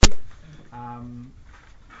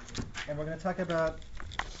And we're going to talk about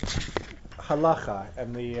halacha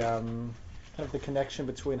and the kind of the connection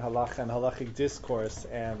between halacha and halachic discourse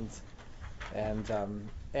and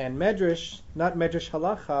medrash, not medrash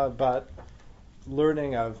halacha, but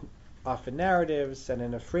learning of often narratives and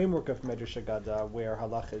in a framework of Midrash Aggadah where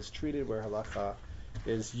halacha is treated, where halacha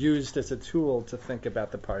is used as a tool to think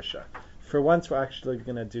about the parsha. For once, we're actually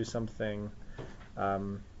going to do something, a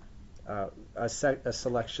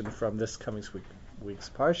selection from this coming week's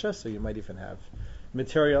parsha. So you might even have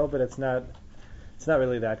material, but it's not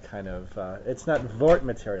really that kind of. It's not vort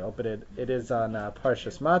material, but it is on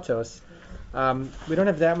Parshat Matos. We don't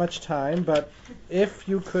have that much time, but if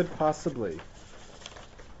you could possibly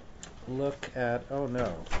look at. Oh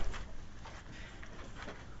no.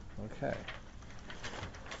 Okay.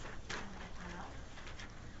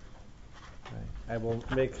 I will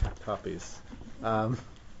make copies.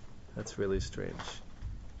 That's really strange.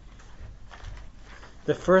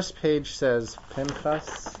 The first page says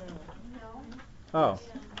Pinchas. Oh.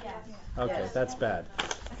 Okay, that's bad.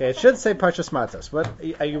 Okay, it should say Parshat Matos, but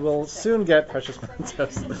you will soon get Parshat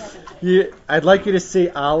Matos. I'd like you to see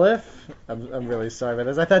Aleph. I'm really sorry about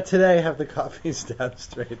this. I thought today I have the copies down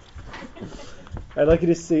straight. I'd like you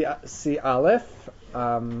to see Aleph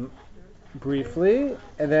briefly,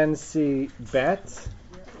 and then see Bet.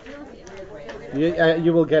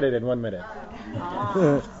 You will get it in 1 minute.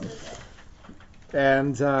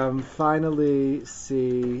 And finally,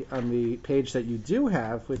 see on the page that you do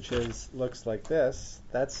have, which looks like this,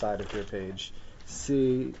 that side of your page.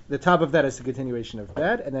 See the top of that is the continuation of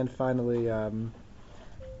Bet, and then finally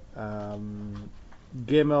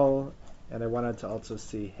Gimel, and I wanted to also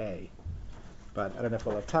see Hey, but I don't know if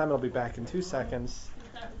we'll have time. I'll be back in 2 seconds.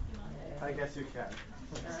 I guess you can.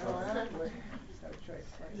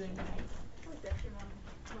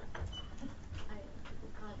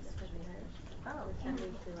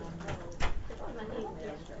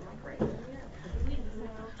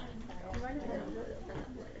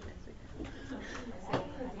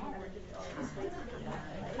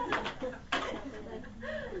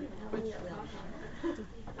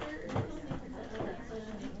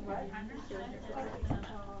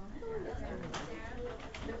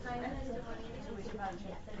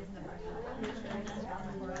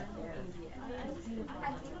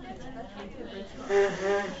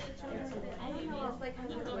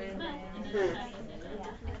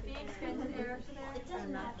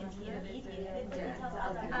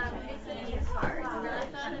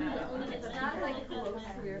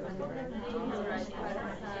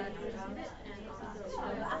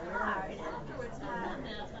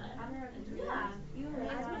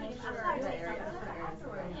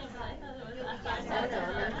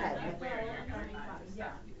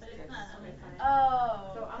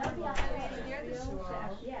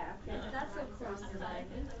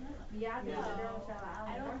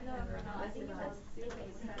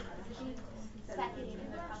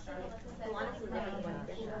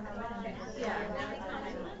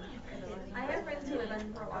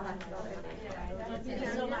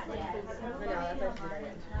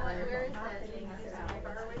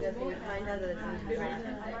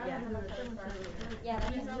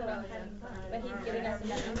 But he's giving us a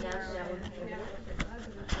message now.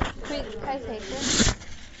 Can I take this?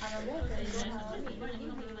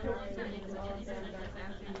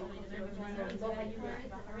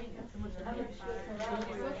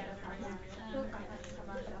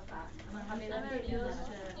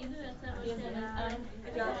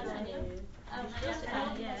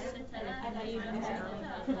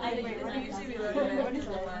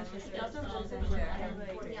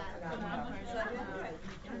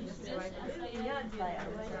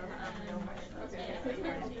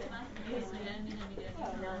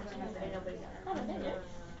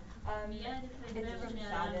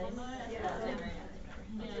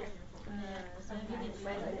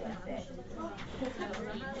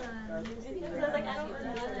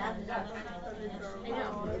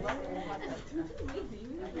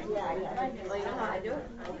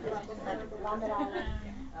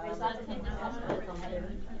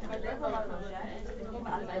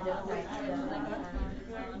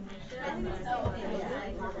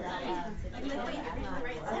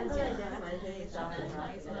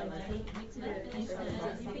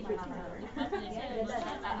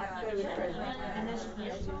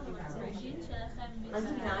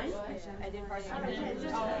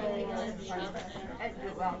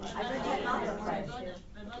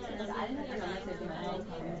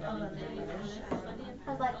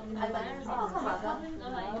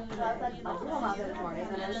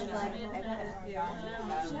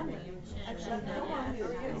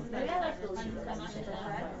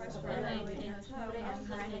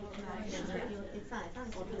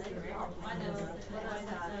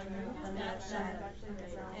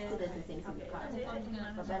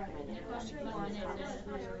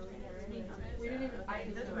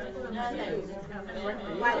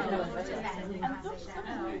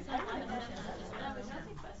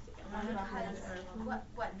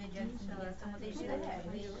 What Midrash?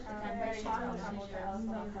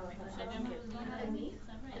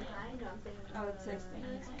 Oh, it's 16.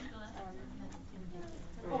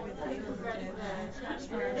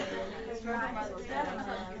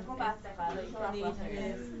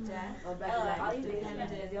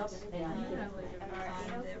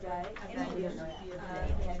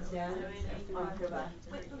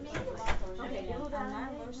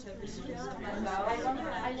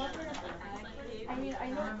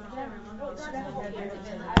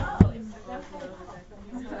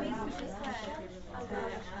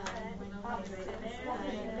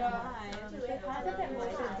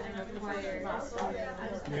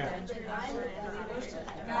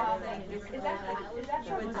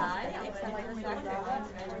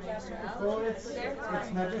 Well, it's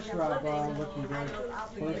Midrash Rabbah looking very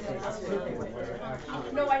closely at the sequel where it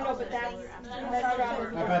actually. No, I know, but that's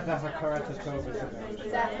About the Hakarat HaTov is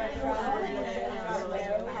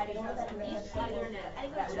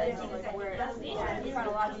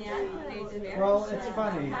Well, it's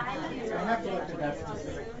funny. I have to look at that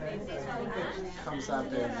specific thing. I think it comes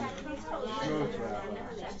up in Shmot Rabbah.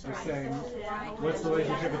 They're saying, what's the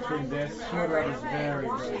relationship between this? Shmot Rabbah is very,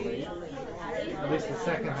 very late. At least the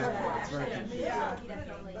second half of it. It's very confusing.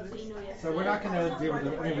 So we're not going to deal with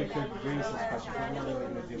it. I mean, we could raise this question, but we're not really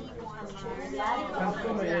going to deal with this.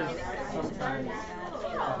 Tanchuma is sometimes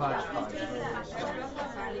a hodgepodge.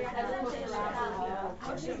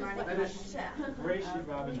 Reishi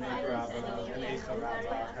Rabbah, Meg Rabbah, and Eicha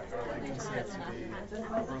Rabbah are considered to be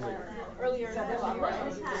earlier.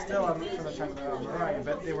 Still, I'm from the time of Mariah,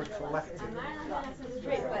 but they were collected.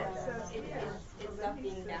 Right, but it's not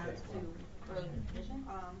being down to early tradition.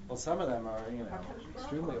 Well, some of them are,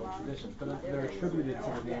 extremely old traditions, but they're attributed to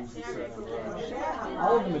the names of certain Midrashim.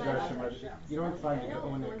 All of the Midrashim are, you don't find the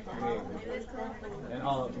Onik name in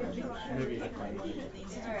all of the Midrashim. Maybe you can find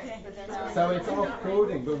one. So it's all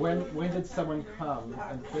coding, but when did someone come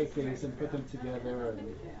and take these and put them together?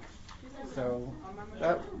 And so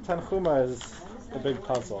that Tanchuma is the big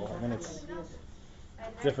puzzle. I mean, it's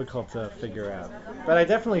difficult to figure out. But I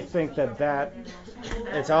definitely think that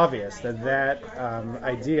it's obvious that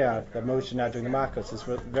idea that Moshe not doing the Makos is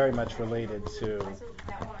very much related to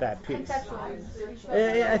that piece.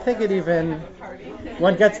 I think it even,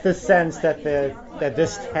 one gets the sense that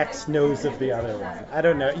this text knows of the other one. I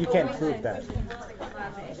don't know. You can't prove that.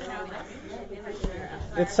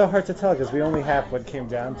 It's so hard to tell because we only have what came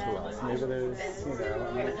down to us. Maybe there's,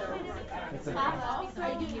 it's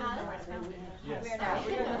yes.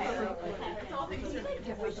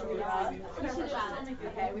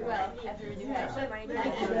 Okay, we will. After we do that.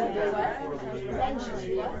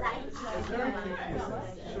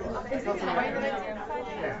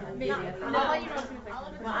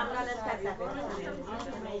 I'm gonna text that.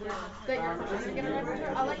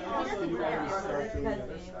 I'll let you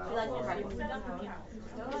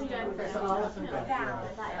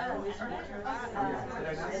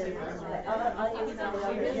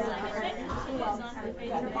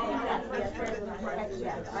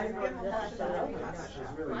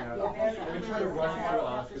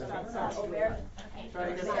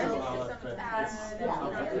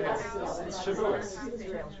It's Shavuos.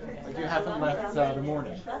 Like you haven't left the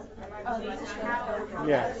morning.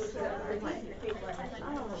 Yes.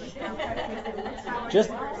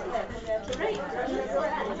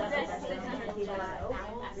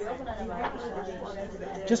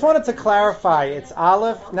 Just wanted to clarify, it's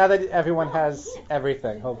Aleph, now that everyone has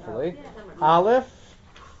everything, hopefully. Aleph,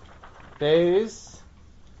 Beis,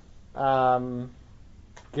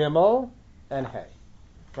 Gimel, and Hey.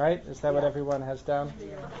 Right? Is that what everyone has down?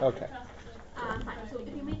 Okay. So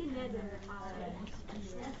if you make a neder,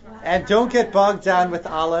 and don't get bogged down with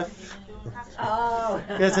Aleph.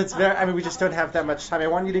 Because it's we just don't have that much time. I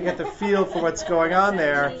want you to get the feel for what's going on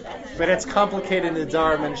there, but it's complicated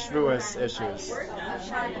Nedarim and Shavuos issues.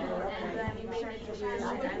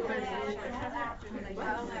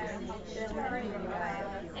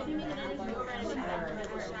 if you make a neder,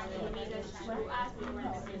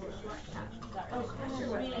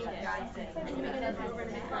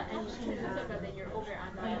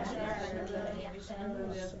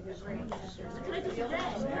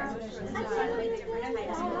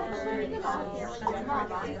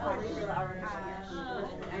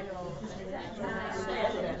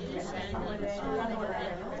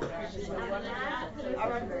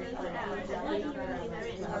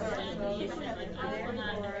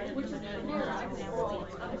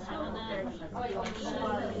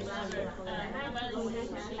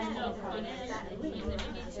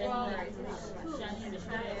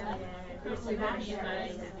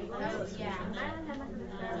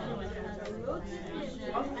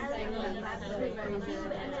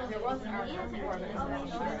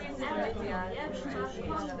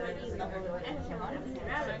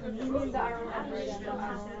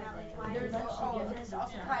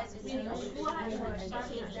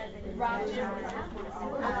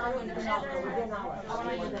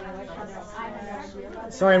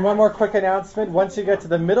 Sorry, and one more quick announcement. Once you get to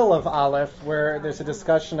the middle of Aleph, where there's a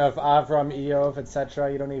discussion of Avram, Eov,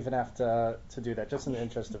 etc., you don't even have to do that, just in the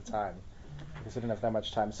interest of time, because we don't have that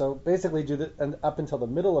much time. So basically, up until the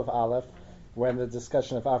middle of Aleph, when the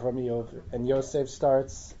discussion of Avram, Eov, and Yosef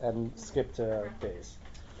starts, and skip to Beis.